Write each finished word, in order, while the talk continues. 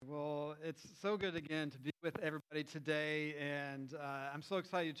It's so good again to be with everybody today, and I'm so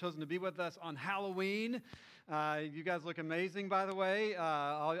excited you've chosen to be with us on Halloween. You guys look amazing, by the way.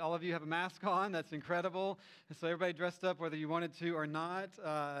 All of you have a mask on. That's incredible. And so everybody dressed up, whether you wanted to or not.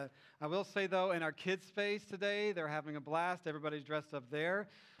 I will say, though, in our kids' space today, they're having a blast. Everybody's dressed up there.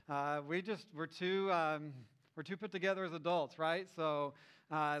 We're too put together as adults, right? So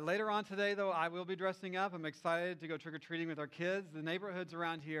later on today, though, I will be dressing up. I'm excited to go trick-or-treating with our kids. The neighborhoods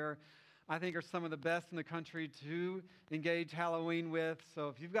around here, I think, are some of the best in the country to engage Halloween with. So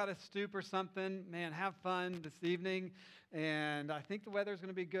if you've got a stoop or something, man, have fun this evening. And I think the weather's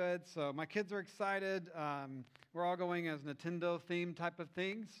going to be good. So my kids are excited. We're all going as Nintendo-themed type of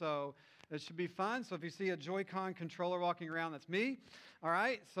thing. So it should be fun. So if you see a Joy-Con controller walking around, that's me. All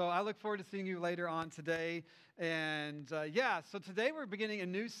right. So I look forward to seeing you later on today. And so today we're beginning a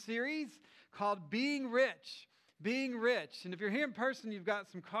new series called Being Rich. Being Rich. And if you're here in person, you've got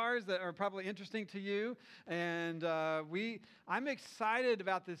some cars that are probably interesting to you. And I'm excited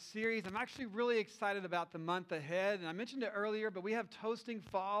about this series. I'm actually really excited about the month ahead. And I mentioned it earlier, but we have Toasting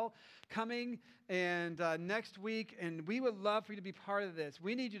Fall coming and next week. And we would love for you to be part of this.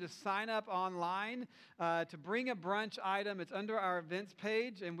 We need you to sign up online to bring a brunch item. It's under our events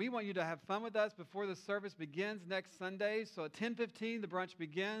page. And we want you to have fun with us before the service begins next Sunday. So at 10:15, the brunch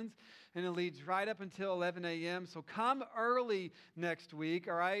begins. And it leads right up until 11 a.m. So come early next week,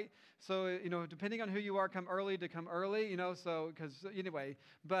 all right? So, depending on who you are, come early,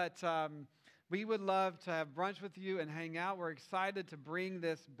 But we would love to have brunch with you and hang out. We're excited to bring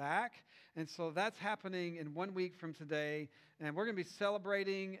this back. And so that's happening in 1 week from today. And we're going to be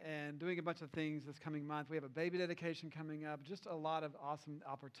celebrating and doing a bunch of things this coming month. We have a baby dedication coming up, just a lot of awesome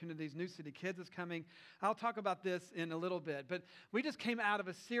opportunities. New City Kids is coming. I'll talk about this in a little bit. But we just came out of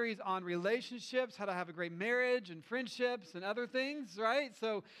a series on relationships, how to have a great marriage and friendships and other things, right?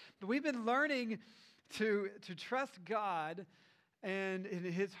 So we've been learning to trust God and in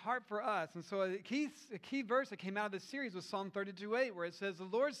his heart for us. And so a key verse that came out of this series was Psalm 32:8, where it says, the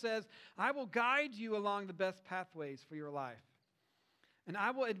Lord says, I will guide you along the best pathways for your life. And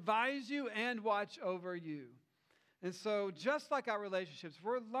I will advise you and watch over you. And so just like our relationships,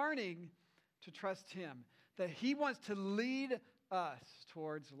 we're learning to trust him, that he wants to lead us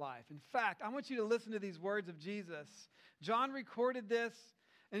towards life. In fact, I want you to listen to these words of Jesus. John recorded this.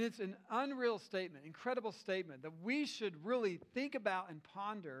 And it's an unreal statement, incredible statement that we should really think about and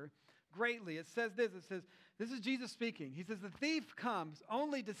ponder greatly. It says this is Jesus speaking. He says, the thief comes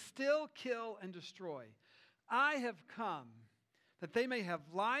only to steal, kill, and destroy. I have come that they may have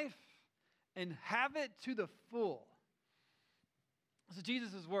life and have it to the full. This is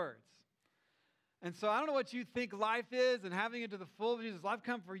Jesus' words. And so I don't know what you think life is and having it to the full. Jesus, I've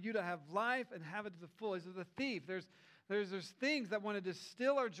come for you to have life and have it to the full. He says, the thief, there's things that want to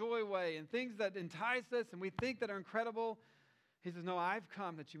distill our joy away and things that entice us and we think that are incredible. He says, no, I've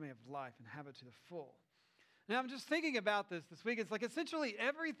come that you may have life and have it to the full. Now, I'm just thinking about this week. It's like essentially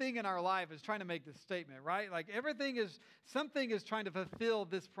everything in our life is trying to make this statement, right? Like something is trying to fulfill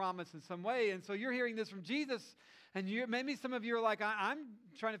this promise in some way. And so you're hearing this from Jesus, and maybe some of you are like, I'm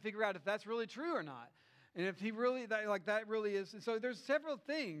trying to figure out if that's really true or not. And if he really, that really is. And so there's several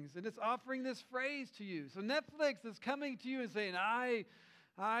things, and it's offering this phrase to you. So Netflix is coming to you and saying,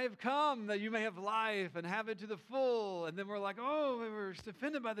 I've come that you may have life and have it to the full. And then we're like, oh, we were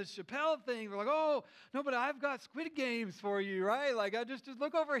offended by this Chappelle thing. We're like, oh, no, but I've got Squid Games for you, right? Like, I just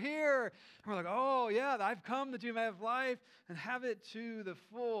look over here. And we're like, oh, yeah, I've come that you may have life and have it to the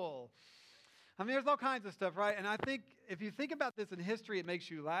full. I mean, there's all kinds of stuff, right? And I think if you think about this in history, it makes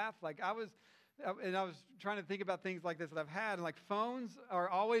you laugh. Like, I was trying to think about things like this that I've had. And like phones are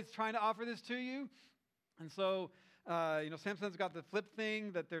always trying to offer this to you. And so, Samsung's got the flip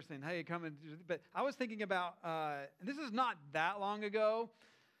thing that they're saying, hey, come and do it. But I was thinking about, and this is not that long ago,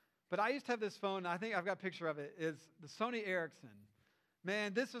 but I used to have this phone. I think I've got a picture of it. It's the Sony Ericsson.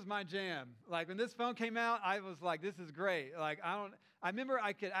 Man, this was my jam. Like when this phone came out, I was like, this is great. Like I remember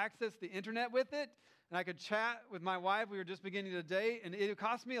I could access the internet with it. And I could chat with my wife. We were just beginning to date. And it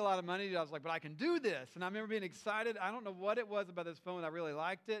cost me a lot of money. I was like, but I can do this. And I remember being excited. I don't know what it was about this phone. I really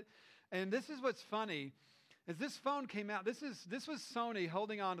liked it. And this is what's funny. As this phone came out, this was Sony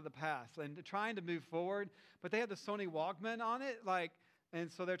holding on to the past and trying to move forward. But they had the Sony Walkman on it.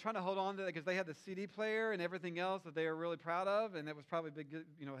 And so they're trying to hold on to it because they had the CD player and everything else that they were really proud of. And that was probably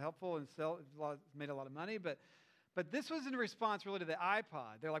helpful and made a lot of money. But this was in response really to the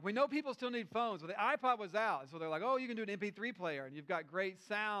iPod. They're like, we know people still need phones. Well, the iPod was out. So they're like, oh, you can do an MP3 player. And you've got great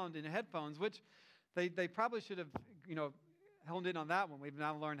sound in headphones, which they probably should have, honed in on that one. We've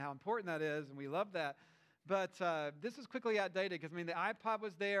now learned how important that is, and we love that. But this is quickly outdated because, I mean, the iPod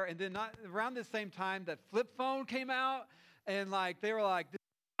was there, and then not around the same time that flip phone came out, and like they were like,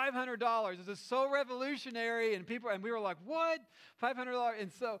 $500. This is so revolutionary, and we were like, what? $500?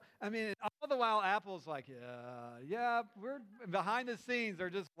 And so, I mean, all the while, Apple's like, yeah, we're behind the scenes. They're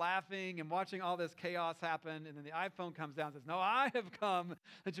just laughing and watching all this chaos happen. And then the iPhone comes down and says, no, I have come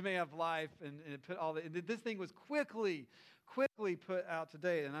that you may have life. And it put and this thing was quickly put out to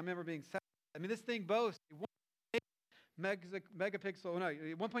date. And I remember being sad. I mean, this thing boasts a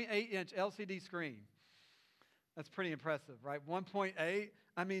 1.8 inch LCD screen. That's pretty impressive, right? 1.8.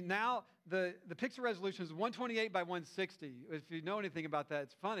 I mean, now the pixel resolution is 128 by 160. If you know anything about that,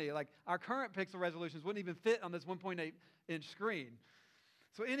 it's funny. Like, our current pixel resolutions wouldn't even fit on this 1.8 inch screen.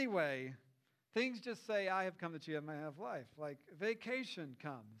 So anyway, things just say, I have come that you may have life. Like, vacation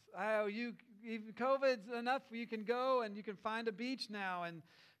comes. Even COVID's enough, you can go and you can find a beach now and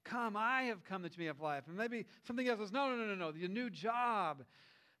come. I have come that you may have life. And maybe something else is, no. Your new job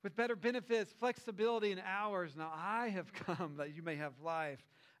with better benefits, flexibility, and hours. Now I have come that you may have life.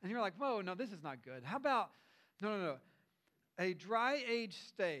 And you're like, whoa, no, this is not good. How about, no. A dry-aged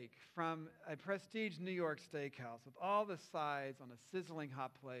steak from a prestige New York steakhouse with all the sides on a sizzling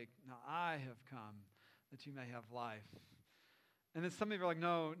hot plate. Now I have come that you may have life. And then some of you are like,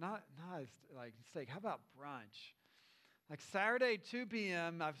 no, not like steak. How about brunch? Like Saturday, 2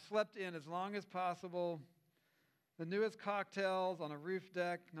 p.m., I've slept in as long as possible. The newest cocktails on a roof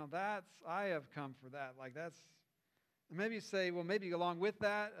deck. Now I have come for that. Like and maybe you say, well, maybe along with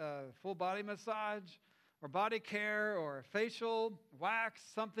that, full body massage or body care or a facial, wax,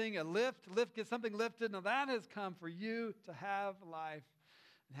 something, a lift, get something lifted. Now that has come for you to have life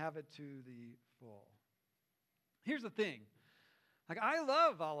and have it to the full. Here's the thing. Like, I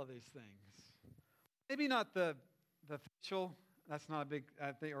love all of these things. Maybe not the facial. That's not a big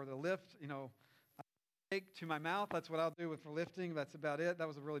thing, or the lift, to my mouth. That's what I'll do for lifting. That's about it. That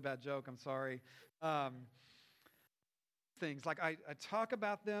was a really bad joke. I'm sorry. Things like I talk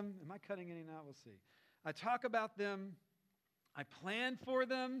about them. Am I cutting any now? We'll see. I talk about them. I plan for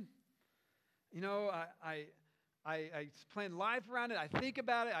them. I plan life around it. I think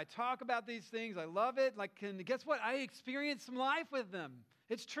about it. I talk about these things. I love it. And guess what? I experience some life with them.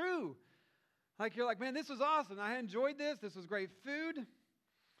 It's true. Like, you're like, man, this was awesome. I enjoyed this. This was great food.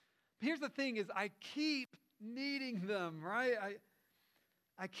 Here's the thing is I keep needing them, right?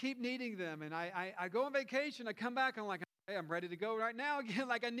 I keep needing them. And I go on vacation. I come back. And I'm like, hey, I'm ready to go right now again.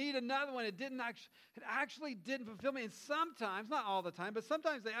 Like, I need another one. It actually didn't fulfill me. And sometimes, not all the time, but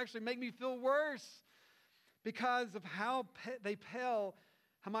sometimes they actually make me feel worse because of how they pale,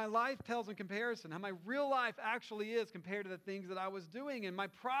 how my life pales in comparison, how my real life actually is compared to the things that I was doing. And my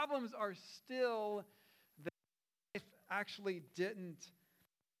problems are still that life actually didn't.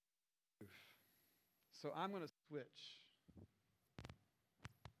 So I'm going to switch.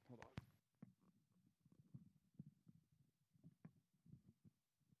 Hold on.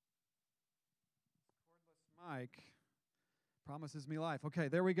 Cordless mic promises me life. Okay,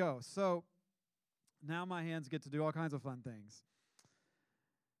 there we go. So now my hands get to do all kinds of fun things.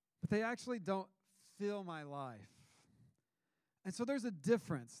 But they actually don't fill my life. And so there's a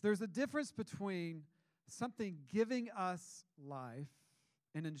difference. There's a difference between something giving us life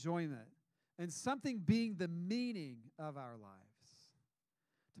and enjoyment and something being the meaning of our lives,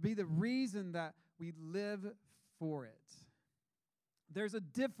 to be the reason that we live for it. There's a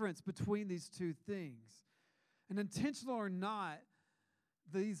difference between these two things. And intentional or not,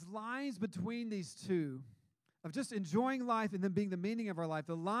 these lines between these two of just enjoying life and then being the meaning of our life,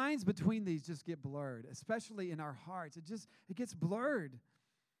 the lines between these just get blurred, especially in our hearts. It gets blurred.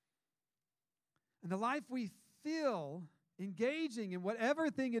 And the life we feel engaging in whatever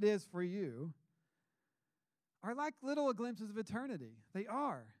thing it is for you are like little glimpses of eternity. They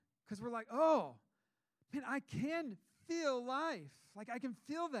are. Because we're like, oh, man, I can feel life. Like, I can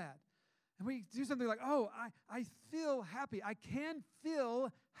feel that. And we do something like, oh, I feel happy. I can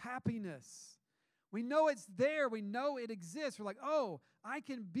feel happiness. We know it's there. We know it exists. We're like, oh, I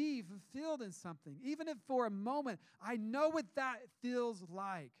can be fulfilled in something. Even if for a moment, I know what that feels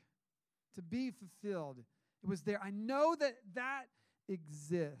like to be fulfilled. It was there. I know that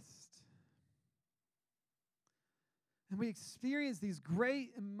exists. And we experience these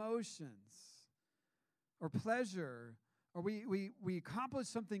great emotions or pleasure, or we accomplish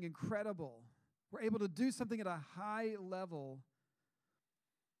something incredible. We're able to do something at a high level.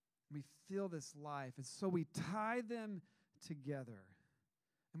 We feel this life. And so we tie them together.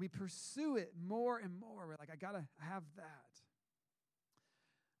 And we pursue it more and more. We're like, I got to have that.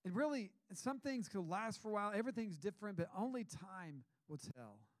 And really, some things could last for a while. Everything's different, but only time will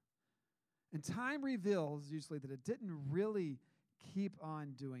tell. And time reveals usually that it didn't really keep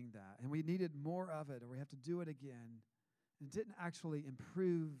on doing that, and we needed more of it, or we have to do it again. It didn't actually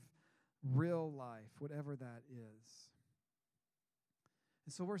improve real life, whatever that is.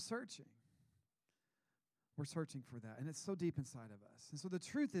 And so we're searching. We're searching for that, and it's so deep inside of us. And so the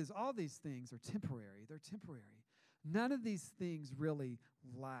truth is, all these things are temporary. They're temporary. None of these things really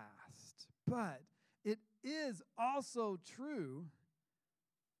last. But it is also true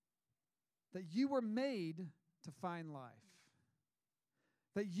that you were made to find life,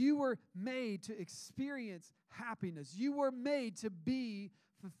 that you were made to experience happiness. You were made to be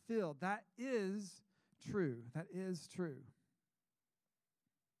fulfilled. That is true. That is true.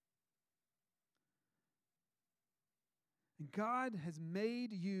 And God has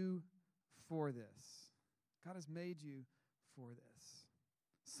made you for this. God has made you for this.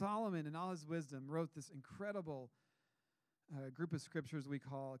 Solomon, in all his wisdom, wrote this incredible group of scriptures we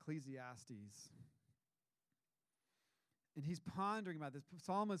call Ecclesiastes. And he's pondering about this.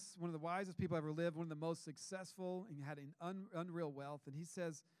 Solomon is one of the wisest people ever lived, one of the most successful, and had an unreal wealth. And he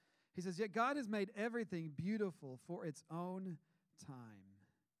says, yet God has made everything beautiful for its own time.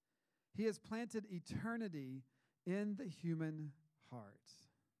 He has planted eternity in the human heart.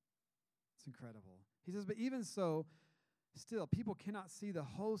 It's incredible. He says, but even so, still, people cannot see the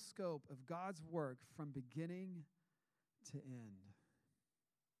whole scope of God's work from beginning to end.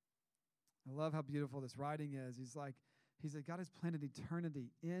 I love how beautiful this writing is. He said, God has planted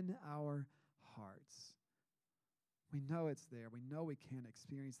eternity in our hearts. We know it's there. We know we can't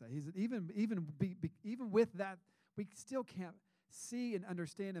experience that. He said, even with that, we still can't see and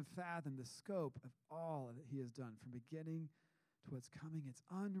understand and fathom the scope of all that he has done from beginning to what's coming. It's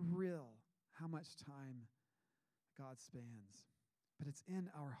unreal how much time God spans. But it's in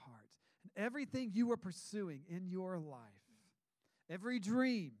our heart. And everything you are pursuing in your life, every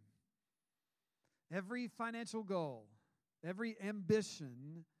dream, every financial goal, every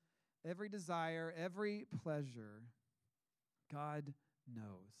ambition, every desire, every pleasure, God knows.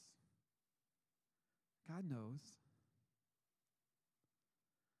 God knows.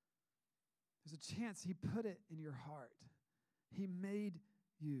 There's a chance he put it in your heart. He made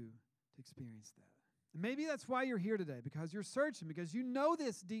you to experience that. And maybe that's why you're here today, because you're searching, because you know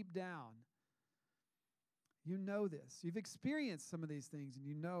this deep down. You know this. You've experienced some of these things, and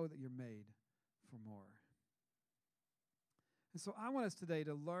you know that you're made for more. And so I want us today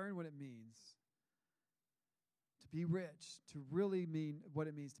to learn what it means to be rich, to really mean what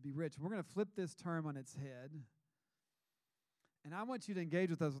it means to be rich. We're going to flip this term on its head. And I want you to engage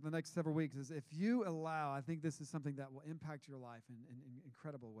with us for the next several weeks. As if you allow, I think this is something that will impact your life in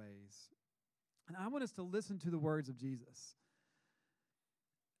incredible ways. And I want us to listen to the words of Jesus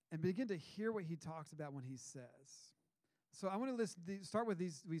and begin to hear what he talks about when he says. So I want to start with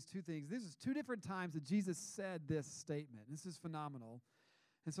these two things. This is two different times that Jesus said this statement. This is phenomenal.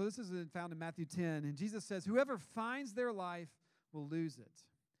 And so this is found in Matthew 10. And Jesus says, whoever finds their life will lose it.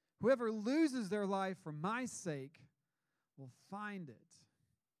 Whoever loses their life for my sake will find it.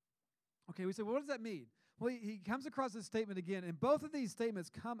 Okay, we say, well, what does that mean? Well, he comes across this statement again, and both of these statements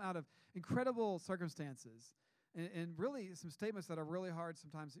come out of incredible circumstances and really some statements that are really hard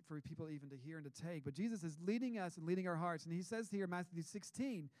sometimes for people even to hear and to take. But Jesus is leading us and leading our hearts. And he says here in Matthew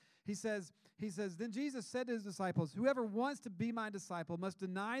 16, he says, then Jesus said to his disciples, whoever wants to be my disciple must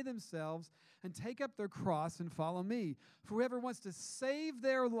deny themselves and take up their cross and follow me. For whoever wants to save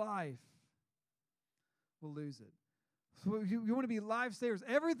their life will lose it. So you want to be life savers.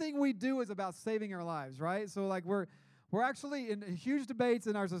 Everything we do is about saving our lives, right? So like we're actually in huge debates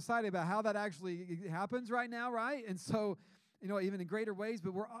in our society about how that actually happens right now, right? And so, even in greater ways,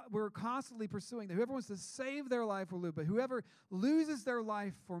 but we're constantly pursuing that. Whoever wants to save their life will lose, but whoever loses their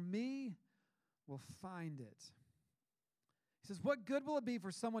life for me will find it. He says, what good will it be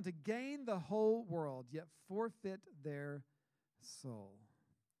for someone to gain the whole world, yet forfeit their soul?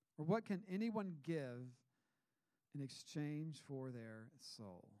 Or what can anyone give in exchange for their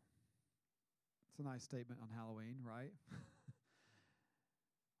soul? It's a nice statement on Halloween, right?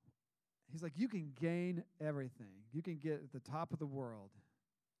 He's like, you can gain everything. You can get at the top of the world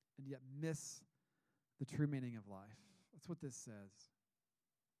and yet miss the true meaning of life. That's what this says.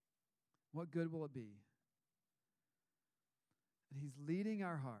 What good will it be? And he's leading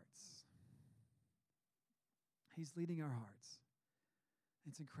our hearts. He's leading our hearts.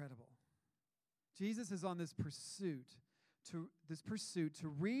 It's incredible. Jesus is on this pursuit to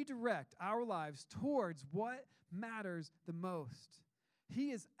redirect our lives towards what matters the most.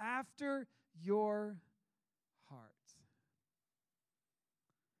 He is after your heart.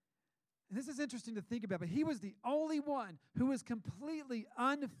 And this is interesting to think about, but he was the only one who was completely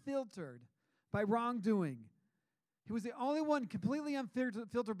unfiltered by wrongdoing. He was the only one completely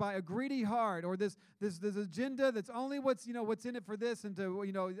unfiltered by a greedy heart or this agenda that's only what's in it for this and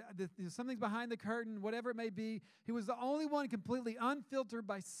something's behind the curtain, whatever it may be. He was the only one completely unfiltered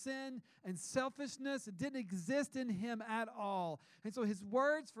by sin and selfishness. It didn't exist in him at all. And so his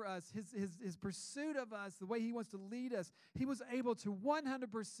words for us, his pursuit of us, the way he wants to lead us, he was able to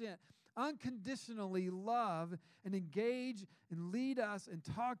 100% unconditionally love and engage and lead us and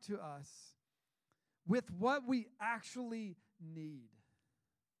talk to us with what we actually need.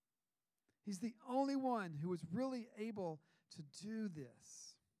 He's the only one who was really able to do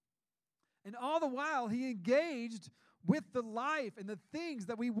this. And all the while, he engaged with the life and the things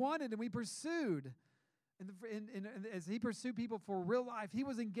that we wanted and we pursued. And as he pursued people for real life, he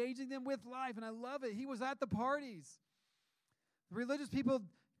was engaging them with life, and I love it. He was at the parties. The religious people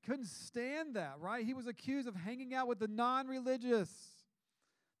couldn't stand that, right? He was accused of hanging out with the non-religious,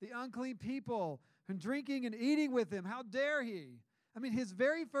 the unclean people, and drinking and eating with him. How dare he? I mean, his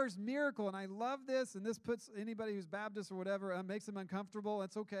very first miracle, and I love this, and this puts anybody who's Baptist or whatever, makes them uncomfortable.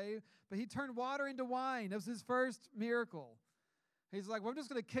 That's okay. But he turned water into wine. That was his first miracle. He's like, well, I'm just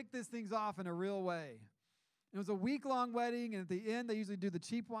going to kick these things off in a real way. It was a week-long wedding, and at the end, they usually do the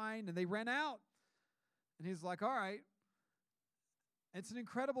cheap wine, and they ran out. And he's like, all right. It's an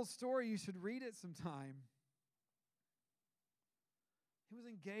incredible story. You should read it sometime. He was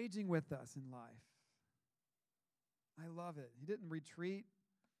engaging with us in life. I love it. He didn't retreat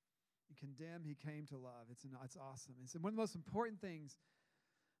and condemn. He came to love. It's awesome. It's one of the most important things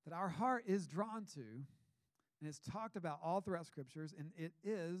that our heart is drawn to, and it's talked about all throughout Scriptures, and it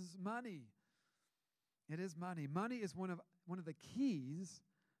is money. It is money. Money is one of the keys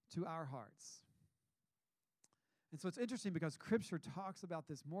to our hearts. And so it's interesting because Scripture talks about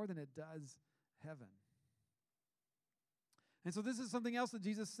this more than it does heaven. And so this is something else that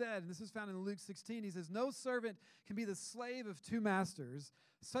Jesus said, and this is found in Luke 16. He says, no servant can be the slave of two masters.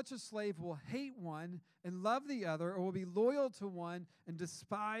 Such a slave will hate one and love the other, or will be loyal to one and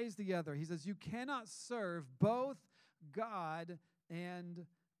despise the other. He says, you cannot serve both God and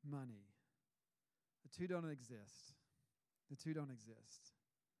money. The two don't exist. The two don't exist.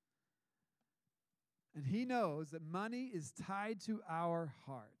 And he knows that money is tied to our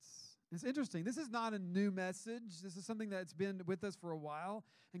hearts. It's interesting. This is not a new message. This is something that's been with us for a while.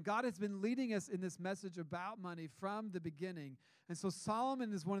 And God has been leading us in this message about money from the beginning. And so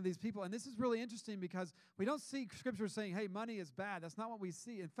Solomon is one of these people. And this is really interesting because we don't see Scripture saying, hey, money is bad. That's not what we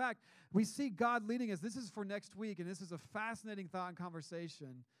see. In fact, we see God leading us. This is for next week, and this is a fascinating thought and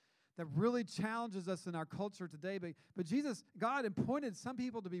conversation that really challenges us in our culture today. But God appointed some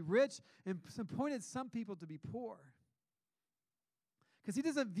people to be rich and appointed some people to be poor. Because he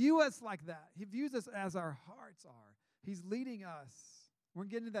doesn't view us like that. He views us as our hearts are. He's leading us. We're going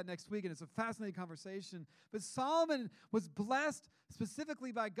to get into that next week, and it's a fascinating conversation. But Solomon was blessed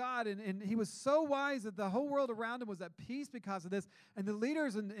specifically by God, and he was so wise that the whole world around him was at peace because of this. And the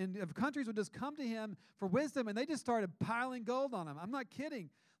leaders of countries would just come to him for wisdom, and they just started piling gold on him. I'm not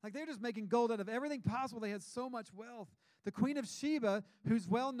kidding. Like, they were just making gold out of everything possible. They had so much wealth. The Queen of Sheba, who's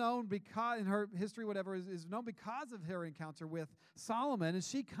well known because in her history, whatever, is known because of her encounter with Solomon. And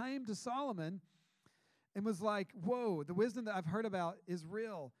she came to Solomon and was like, whoa, the wisdom that I've heard about is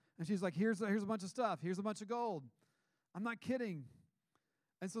real. And she's like, here's a bunch of stuff. Here's a bunch of gold. I'm not kidding.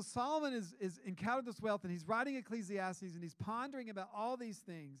 And so Solomon is encountered this wealth, and he's writing Ecclesiastes, and he's pondering about all these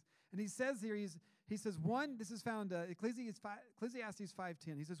things. And he says here, he says, this is found Ecclesiastes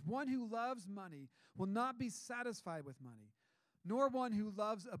 5:10. He says, one who loves money will not be satisfied with money, nor one who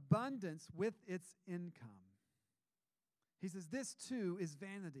loves abundance with its income. He says, this too is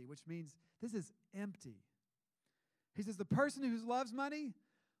vanity, which means this is empty. He says, the person who loves money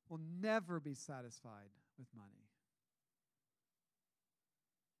will never be satisfied with money,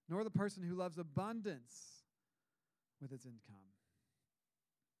 nor the person who loves abundance with its income.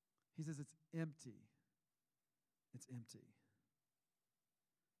 He says it's empty. It's empty.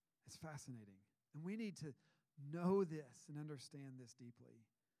 It's fascinating. And we need to know this and understand this deeply.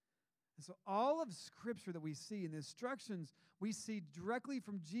 And so all of Scripture that we see and the instructions we see directly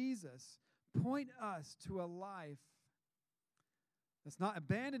from Jesus point us to a life that's not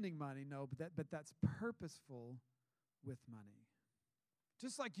abandoning money, no, but that's purposeful with money.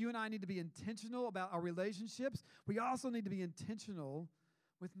 Just like you and I need to be intentional about our relationships, we also need to be intentional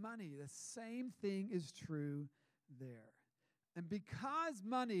with money. The same thing is true there. And because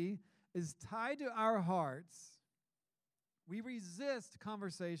money is tied to our hearts, we resist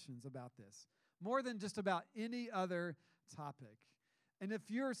conversations about this more than just about any other topic. And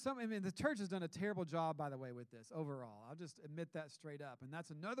if you're the church has done a terrible job, by the way, with this overall. I'll just admit that straight up. And that's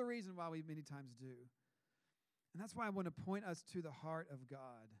another reason why we many times do. And that's why I want to point us to the heart of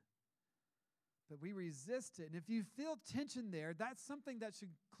God. But we resist it. And if you feel tension there, that's something that should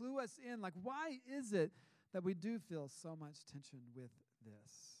clue us in. Like, why is it that we do feel so much tension with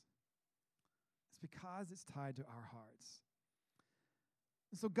this? It's because it's tied to our hearts.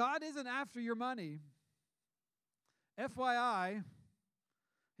 And so God isn't after your money. FYI,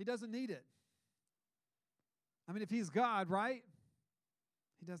 He doesn't need it. I mean, if He's God, right?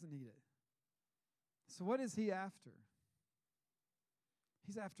 He doesn't need it. So what is He after?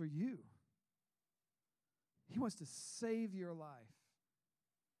 He's after you. He wants to save your life.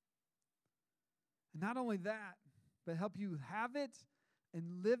 And not only that, but help you have it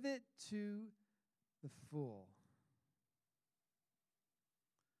and live it to the full.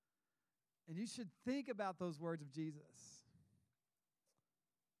 And you should think about those words of Jesus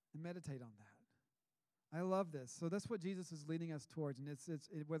and meditate on that. I love this. So that's what Jesus is leading us towards, and it's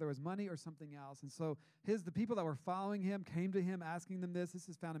whether it was money or something else. And so the people that were following Him came to Him asking them this. This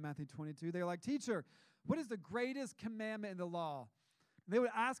is found in Matthew 22. They're like, "Teacher, what is the greatest commandment in the law?" And they would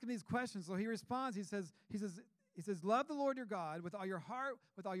ask Him these questions. So He responds. He says, "Love the Lord your God with all your heart,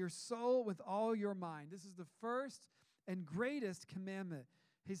 with all your soul, with all your mind. This is the first and greatest commandment."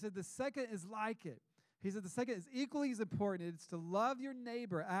 He said, "The second is like it." He said, "The second is equally as important. It's to love your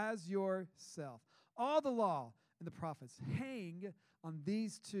neighbor as yourself. All the law and the prophets hang on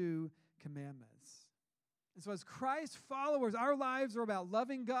these two commandments." And so as Christ followers, our lives are about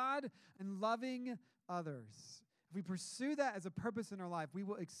loving God and loving others. If we pursue that as a purpose in our life, we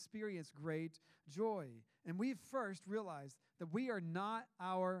will experience great joy. And we first realize that we are not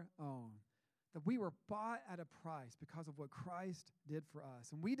our own, that we were bought at a price because of what Christ did for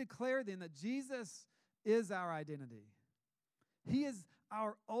us. And we declare then that Jesus is our identity. He is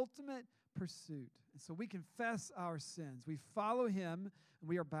our ultimate pursuit. And so we confess our sins. We follow Him, and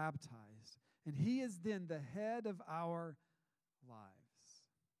we are baptized. And He is then the head of our lives.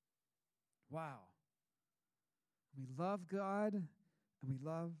 Wow. We love God, and we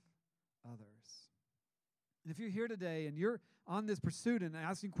love others. And if you're here today and you're on this pursuit and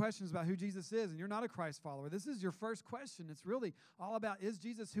asking questions about who Jesus is, and you're not a Christ follower, this is your first question. It's really all about, is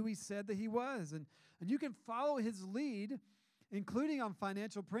Jesus who He said that He was? And you can follow His lead, including on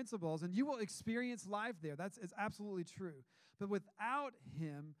financial principles, and you will experience life there. It's absolutely true. But without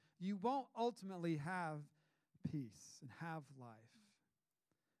Him, you won't ultimately have peace and have life.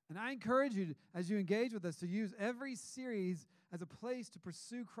 And I encourage you, as you engage with us, to use every series as a place to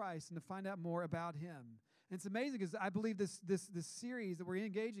pursue Christ and to find out more about Him. And it's amazing because I believe this series that we're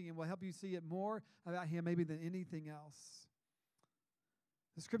engaging in will help you see it more about Him maybe than anything else.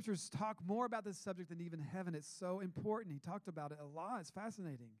 The Scriptures talk more about this subject than even heaven. It's so important. He talked about it a lot. It's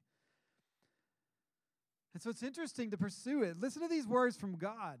fascinating. And so it's interesting to pursue it. Listen to these words from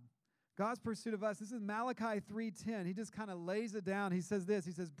God. God's pursuit of us. This is Malachi 3:10. He just kind of lays it down. He says this.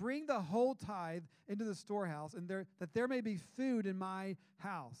 He says, "Bring the whole tithe into the storehouse, and that there may be food in my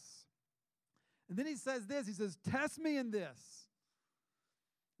house." And then he says this. He says, "Test me in this."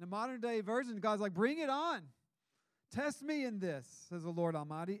 In the modern day version, God's like, "Bring it on. Test me in this," says the Lord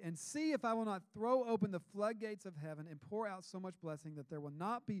Almighty, "and see if I will not throw open the floodgates of heaven and pour out so much blessing that there will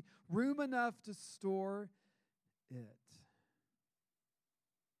not be room enough to store it."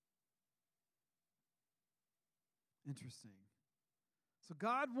 Interesting. So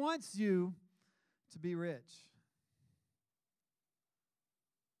God wants you to be rich.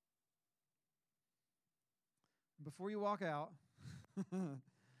 Before you walk out,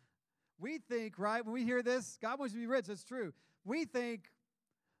 we think, right, when we hear this, God wants you to be rich. That's true. We think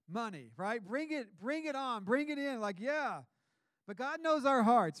money, right? Bring it on, bring it in. Like, yeah. But God knows our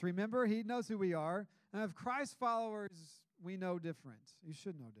hearts, remember? He knows who we are. And if Christ followers, we know different. You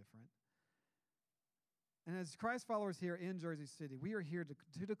should know different. And as Christ followers here in Jersey City, we are here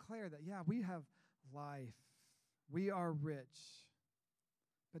to declare that, yeah, we have life. We are rich,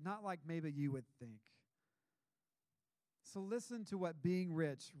 but not like maybe you would think. So listen to what being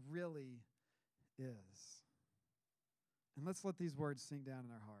rich really is. And let's let these words sink down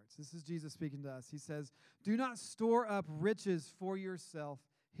in our hearts. This is Jesus speaking to us. He says, "Do not store up riches for yourself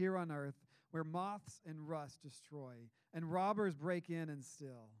here on earth, where moths and rust destroy, and robbers break in and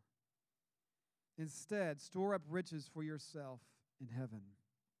steal. Instead, store up riches for yourself in heaven,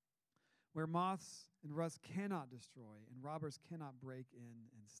 where moths and rust cannot destroy, and robbers cannot break in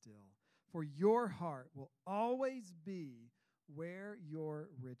and steal. For your heart will always be where your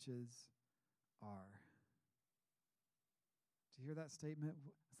riches are." Do you hear that statement?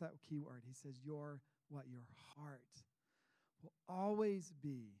 What's that key word? He says, your what? Your heart will always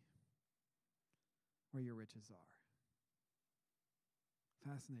be where your riches are.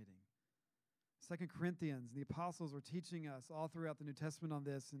 Fascinating. 2 Corinthians, the apostles were teaching us all throughout the New Testament on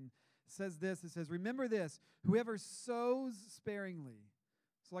this, and it says this, it says, remember this, whoever sows sparingly,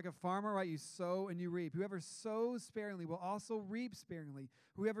 so like a farmer, right, you sow and you reap. Whoever sows sparingly will also reap sparingly.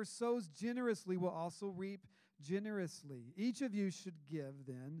 Whoever sows generously will also reap generously. Each of you should give,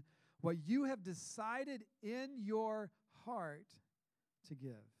 then, what you have decided in your heart to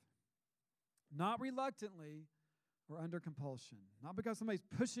give. Not reluctantly or under compulsion. Not because somebody's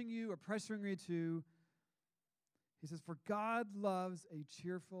pushing you or pressuring you to. He says, for God loves a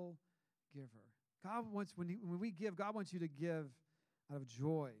cheerful giver. God wants, when we give, God wants you to give out of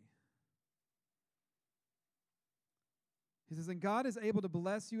joy. He says, and God is able to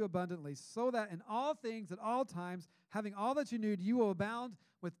bless you abundantly so that in all things, at all times, having all that you need, you will abound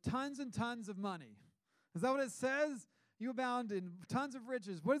with tons and tons of money. Is that what it says? You abound in tons of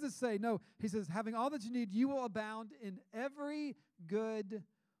riches. What does it say? No, he says, having all that you need, you will abound in every good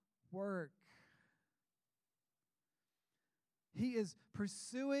work. He is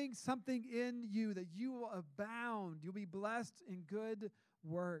pursuing something in you that you will abound. You'll be blessed in good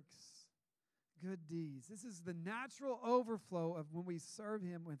works, good deeds. This is the natural overflow of when we serve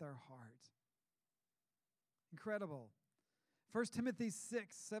him with our heart. Incredible. 1 Timothy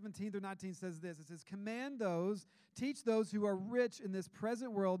 6:17-19 says this. It says, teach those who are rich in this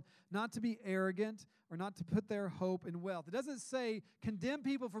present world not to be arrogant or not to put their hope in wealth. It doesn't say condemn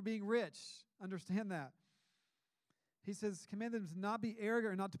people for being rich. Understand that. He says, command them to not be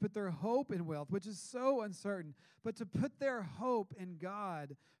arrogant or not to put their hope in wealth, which is so uncertain, but to put their hope in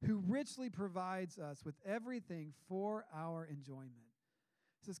God, who richly provides us with everything for our enjoyment.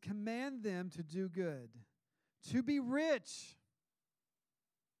 He says, command them to do good, to be rich.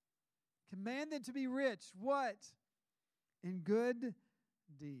 Command them to be rich. What? In good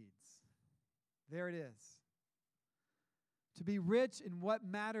deeds. There it is. To be rich in what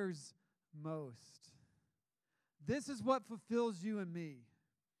matters most. This is what fulfills you and me.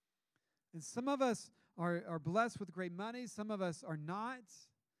 And some of us are blessed with great money. Some of us are not.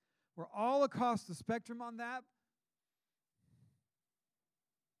 We're all across the spectrum on that.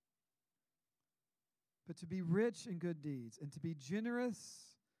 But to be rich in good deeds and to be generous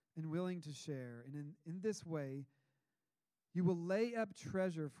and willing to share. And in this way, you will lay up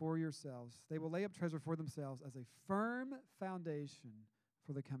treasure for yourselves. They will lay up treasure for themselves as a firm foundation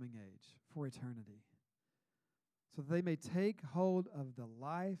for the coming age, for eternity. So that they may take hold of the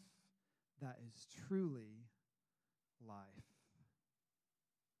life that is truly life.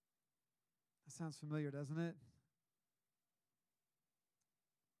 That sounds familiar, doesn't it?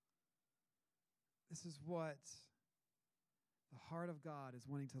 This is what the heart of God is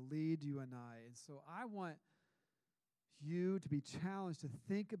wanting to lead you and I. And so I want you to be challenged to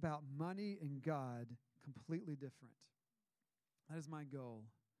think about money and God completely different. That is my goal.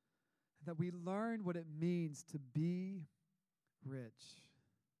 That we learn what it means to be rich.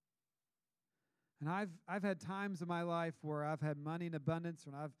 And I've had times in my life where I've had money in abundance,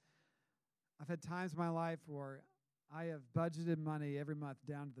 and I've had times in my life where I have budgeted money every month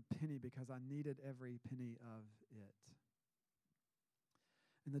down to the penny because I needed every penny of it.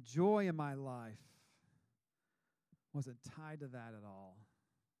 And the joy in my life wasn't tied to that at all.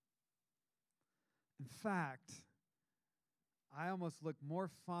 In fact, I almost look more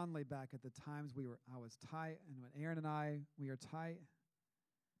fondly back at the times I was tight, and when Aaron and we are tight,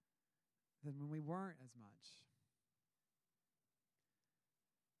 than when we weren't as much.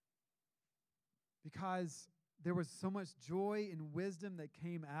 Because there was so much joy and wisdom that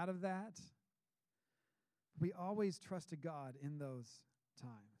came out of that. We always trusted God in those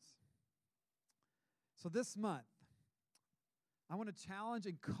times. So this month, I want to challenge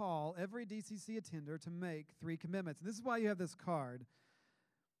and call every DCC attender to make 3 commitments. And this is why you have this card.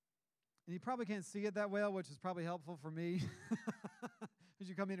 And you probably can't see it that well, which is probably helpful for me. As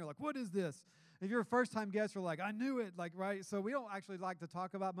you come in, you're like, what is this? If you're a first-time guest, you're like, I knew it, like, right? So we don't actually like to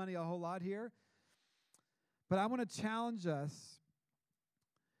talk about money a whole lot here. But I want to challenge us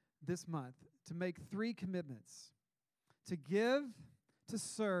this month to make 3 commitments. To give, to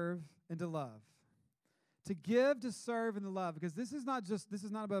serve, and to love. To give, to serve, and to love. Because this is not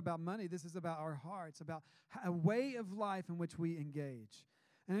about money. This is about our hearts, about a way of life in which we engage.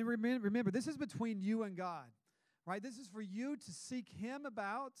 And then remember, this is between you and God, right? This is for you to seek him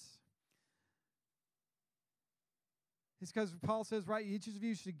about. It's because Paul says, right, each of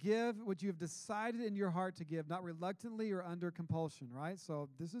you should give what you have decided in your heart to give, not reluctantly or under compulsion, right? So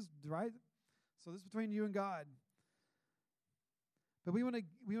this is, right? So this is between you and God. But we want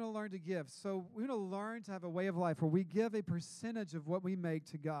to learn to give. So we want to learn to have a way of life where we give a percentage of what we make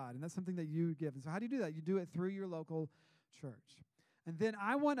to God. And that's something that you give. And so how do you do that? You do it through your local church. And then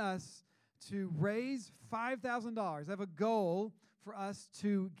I want us to raise $5,000. I have a goal for us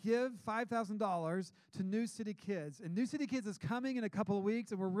to give $5,000 to New City Kids. And New City Kids is coming in a couple of weeks,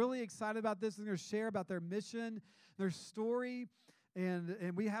 and we're really excited about this. They're going to share about their mission, their story,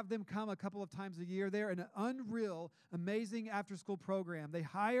 and we have them come a couple of times a year. They're an unreal, amazing after-school program. They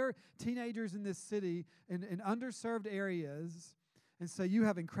hire teenagers in this city in underserved areas, and so you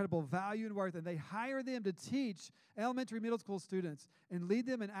have incredible value and worth, and they hire them to teach elementary, middle school students and lead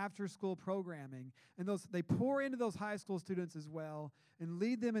them in after-school programming. And they pour into those high school students as well and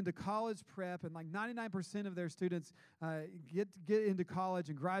lead them into college prep, and like 99% of their students get into college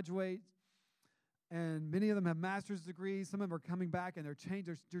and graduate. And many of them have master's degrees. Some of them are coming back, and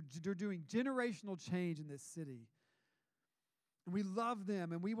they're doing generational change in this city. And we love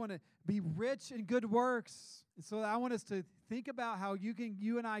them, and we want to be rich in good works. And so I want us to think about how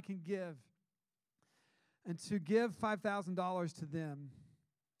you and I can give, and to give $5,000 to them.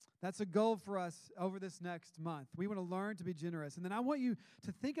 That's a goal for us over this next month. We want to learn to be generous. And then I want you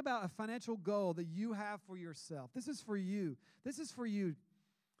to think about a financial goal that you have for yourself. This is for you. This is for you,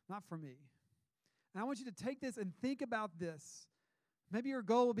 not for me. And I want you to take this and think about this. Maybe your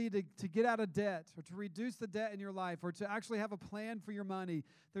goal will be to get out of debt, or to reduce the debt in your life, or to actually have a plan for your money.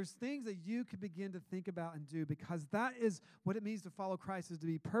 There's things that you could begin to think about and do, because that is what it means to follow Christ, is to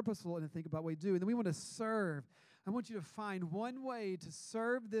be purposeful and to think about what we do. And then we want to serve. I want you to find one way to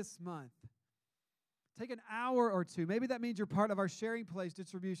serve this month. Take an hour or two. Maybe that means you're part of our Sharing Place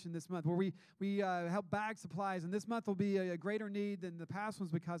distribution this month, where we help bag supplies. And this month will be a greater need than the past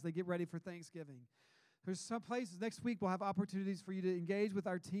ones, because they get ready for Thanksgiving. There's some places next week we'll have opportunities for you to engage with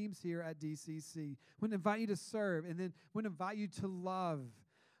our teams here at DCC. We want to invite you to serve, and then we want to invite you to love.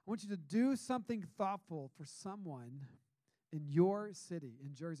 I want you to do something thoughtful for someone in your city,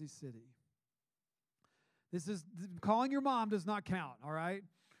 in Jersey City. Calling your mom does not count, all right?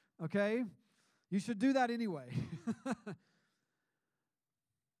 Okay? You should do that anyway.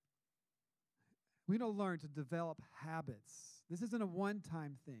 We need to learn to develop habits. This isn't a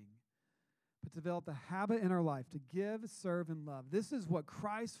one-time thing, but develop the habit in our life to give, serve, and love. This is what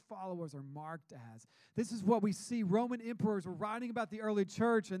Christ's followers are marked as. This is what we see Roman emperors were writing about the early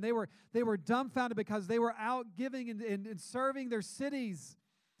church, and they were dumbfounded because they were out giving and serving their cities.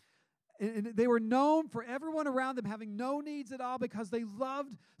 And they were known for everyone around them having no needs at all because they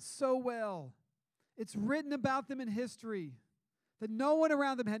loved so well. It's written about them in history that no one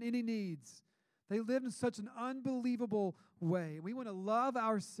around them had any needs. They lived in such an unbelievable way. We want to love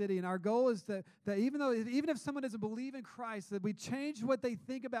our city, and our goal is that even if someone doesn't believe in Christ, that we change what they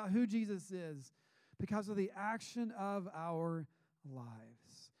think about who Jesus is because of the action of our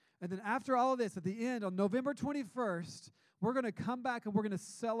lives. And then after all of this, at the end, on November 21st, we're going to come back and we're going to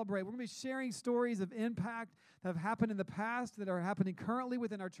celebrate. We're going to be sharing stories of impact that have happened in the past, that are happening currently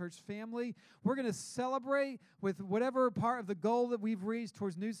within our church family. We're going to celebrate with whatever part of the goal that we've reached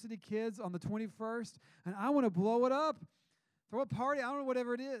towards New City Kids on the 21st. And I want to blow it up, throw a party, I don't know,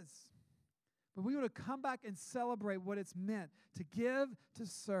 whatever it is. But we want to come back and celebrate what it's meant to give, to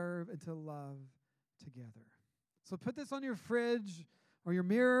serve, and to love together. So put this on your fridge or your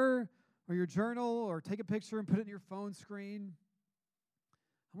mirror or your journal, or take a picture and put it in your phone screen.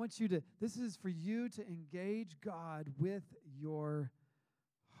 This is for you to engage God with your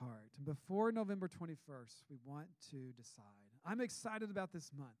heart. And before November 21st, we want to decide. I'm excited about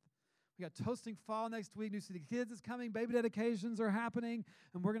this month. We got Toasting Fall next week. New City Kids is coming. Baby dedications are happening,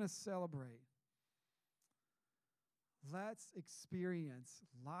 and we're going to celebrate. Let's experience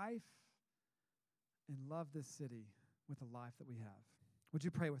life and love this city with the life that we have. Would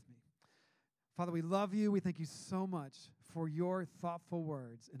you pray with me? Father, we love you. We thank you so much for your thoughtful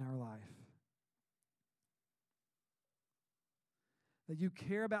words in our life. That you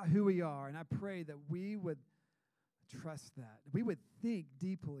care about who we are, and I pray that we would trust that. We would think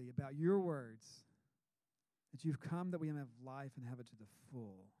deeply about your words, that you've come that we may have life and have it to the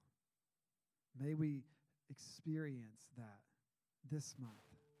full. May we experience that this month.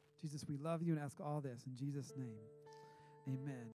 Jesus, we love you and ask all this in Jesus' name. Amen.